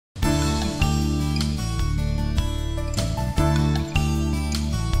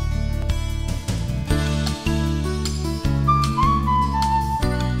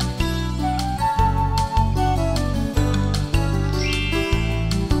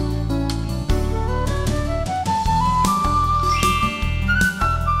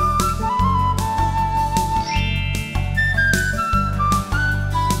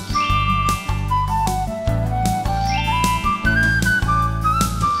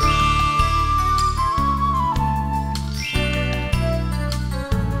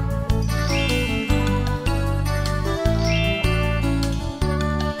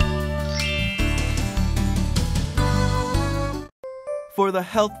for the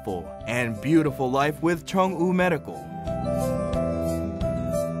healthful and beautiful life with Chungwoo Medical.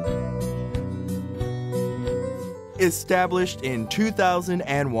 Established in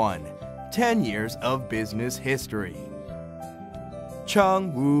 2001, 10 years of business history.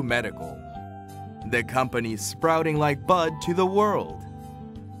 Chungwoo Medical, the company sprouting like bud to the world.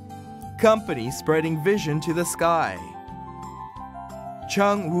 Company spreading vision to the sky.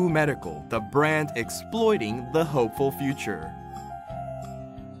 Chungwoo Medical, the brand exploiting the hopeful future.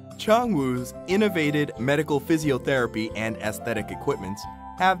 Chungwoo's innovative medical physiotherapy and aesthetic equipments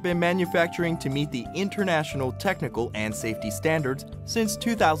have been manufacturing to meet the international technical and safety standards since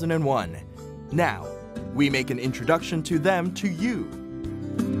 2001. Now, we make an introduction to them to you.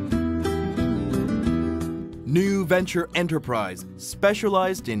 New venture enterprise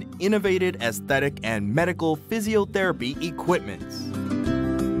specialized in innovative aesthetic and medical physiotherapy equipments.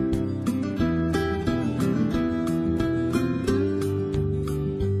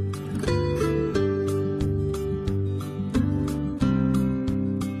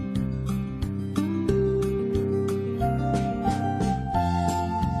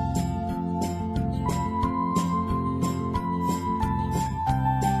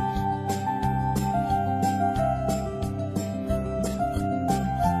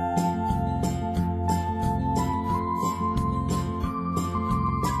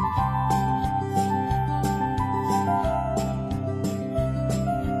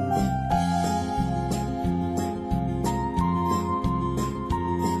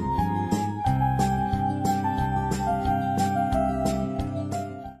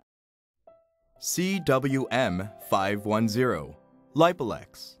 CWM 510,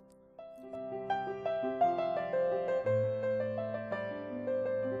 LIPOLEX.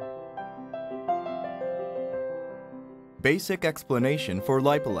 Basic explanation for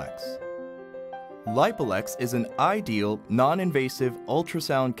LIPOLEX. LIPOLEX is an ideal, non-invasive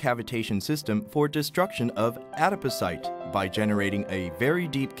ultrasound cavitation system for destruction of adipocyte by generating a very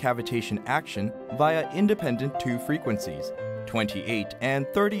deep cavitation action via independent two frequencies, 28 and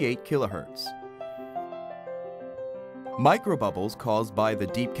 38 kHz. Microbubbles caused by the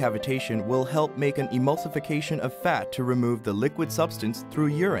deep cavitation will help make an emulsification of fat to remove the liquid substance through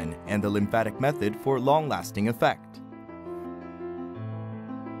urine and the lymphatic method for long-lasting effect.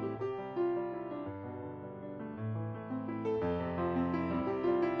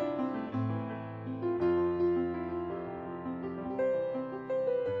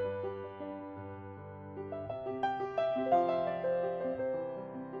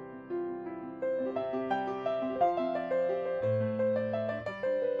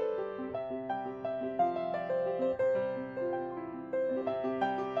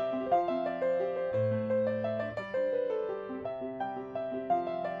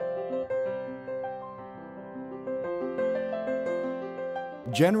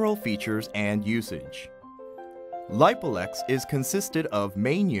 General features and usage. LIPOLEX is consisted of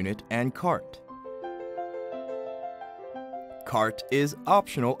main unit and cart. Cart is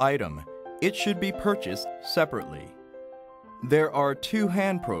optional item. It should be purchased separately. There are two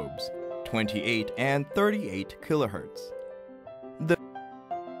hand probes, 28 and 38 kHz. The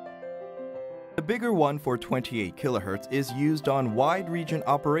bigger one for 28 kHz is used on wide region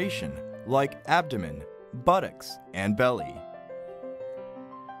operation like abdomen, buttocks, and belly.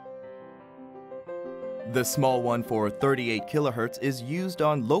 The small one for 38 kHz is used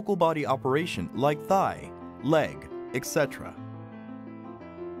on local body operation like thigh, leg, etc.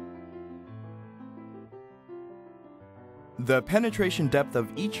 The penetration depth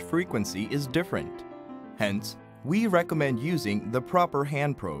of each frequency is different. Hence, we recommend using the proper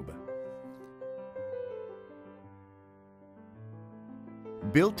hand probe.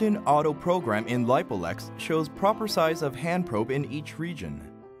 Built-in auto program in LIPOLEX shows proper size of hand probe in each region.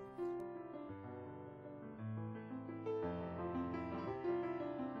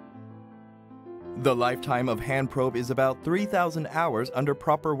 The lifetime of hand probe is about 3,000 hours under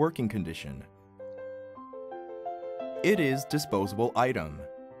proper working condition. It is disposable item.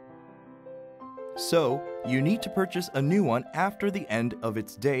 So, you need to purchase a new one after the end of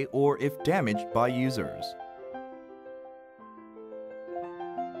its day or if damaged by users.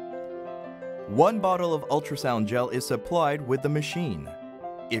 One bottle of ultrasound gel is supplied with the machine.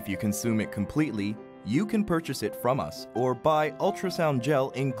 If you consume it completely, you can purchase it from us or buy ultrasound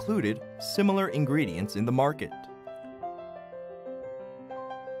gel included similar ingredients in the market.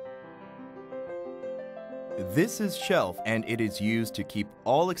 This is shelf and it is used to keep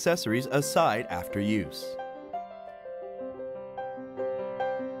all accessories aside after use.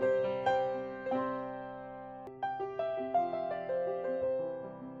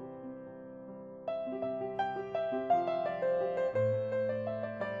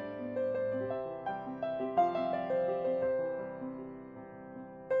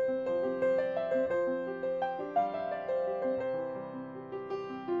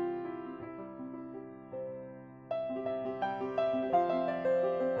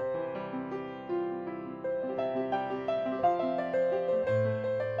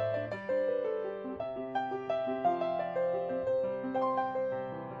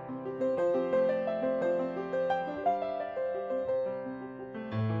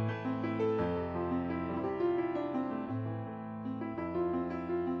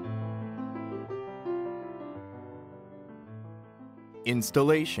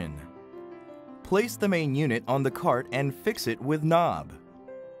 Installation. Place the main unit on the cart and fix it with knob.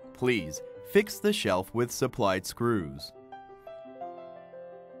 Please fix the shelf with supplied screws.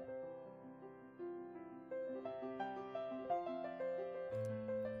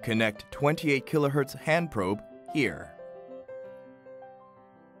 Connect 28 kHz hand probe here.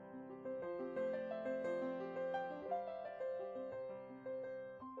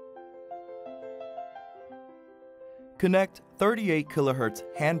 Connect 38 kHz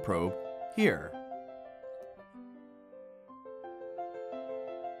hand probe here.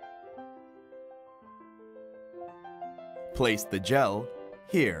 Place the gel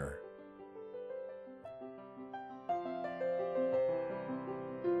here.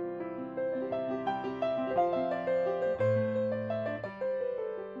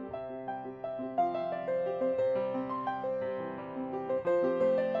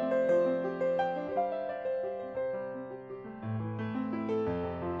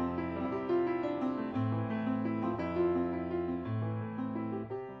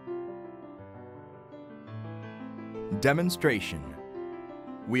 Demonstration.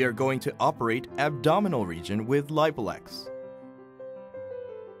 We are going to operate abdominal region with LIPOLEX.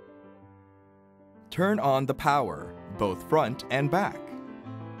 Turn on the power, both front and back.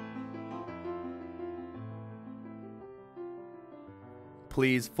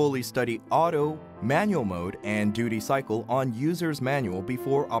 Please fully study auto, manual mode, and duty cycle on user's manual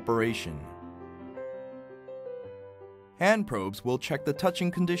before operation. Hand probes will check the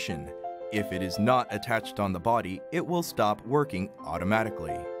touching condition. If it is not attached on the body, it will stop working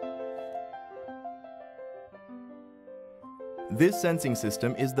automatically. This sensing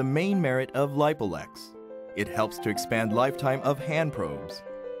system is the main merit of LIPOLEX. It helps to expand lifetime of hand probes.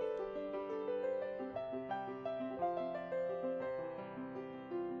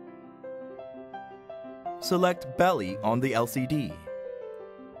 Select belly on the LCD.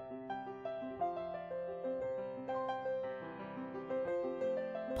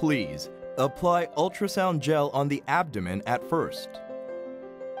 Please apply ultrasound gel on the abdomen at first.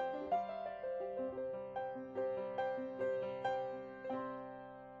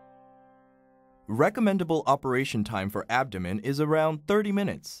 Recommendable operation time for abdomen is around 30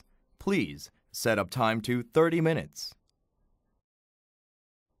 minutes. Please set up time to 30 minutes.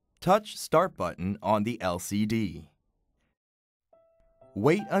 Touch Start button on the LCD.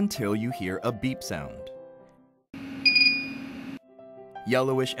 Wait until you hear a beep sound.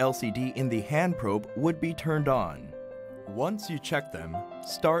 Yellowish LCD in the hand probe would be turned on. Once you check them,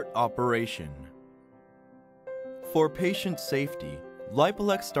 start operation. For patient safety,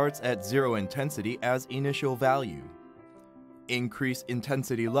 LIPOLEX starts at 0 intensity as initial value. Increase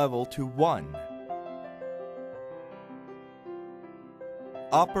intensity level to 1.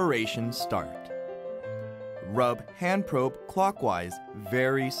 Operation start. Rub hand probe clockwise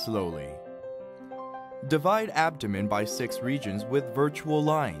very slowly. Divide abdomen by 6 regions with virtual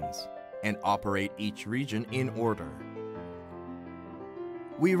lines and operate each region in order.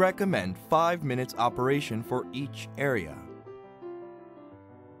 We recommend 5 minutes operation for each area.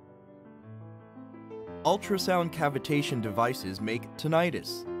 Ultrasound cavitation devices make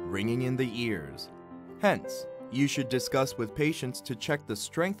tinnitus, ringing in the ears. Hence, you should discuss with patients to check the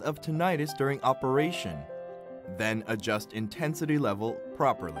strength of tinnitus during operation, then adjust intensity level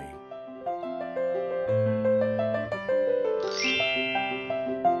properly.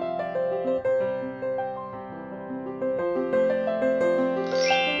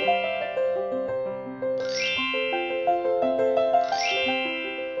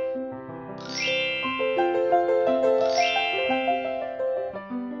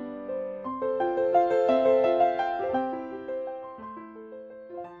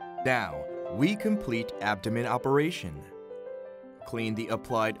 Now, we complete abdomen operation. Clean the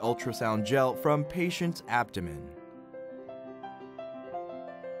applied ultrasound gel from patient's abdomen.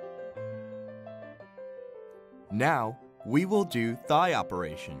 Now, we will do thigh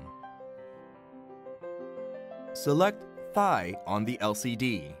operation. Select thigh on the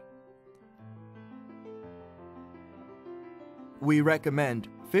LCD. We recommend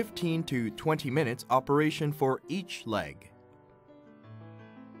 15 to 20 minutes operation for each leg.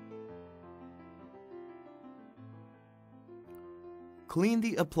 Clean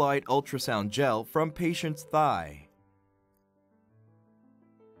the applied ultrasound gel from patient's thigh.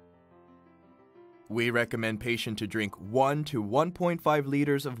 We recommend patient to drink 1 to 1.5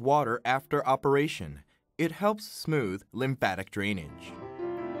 liters of water after operation. It helps smooth lymphatic drainage.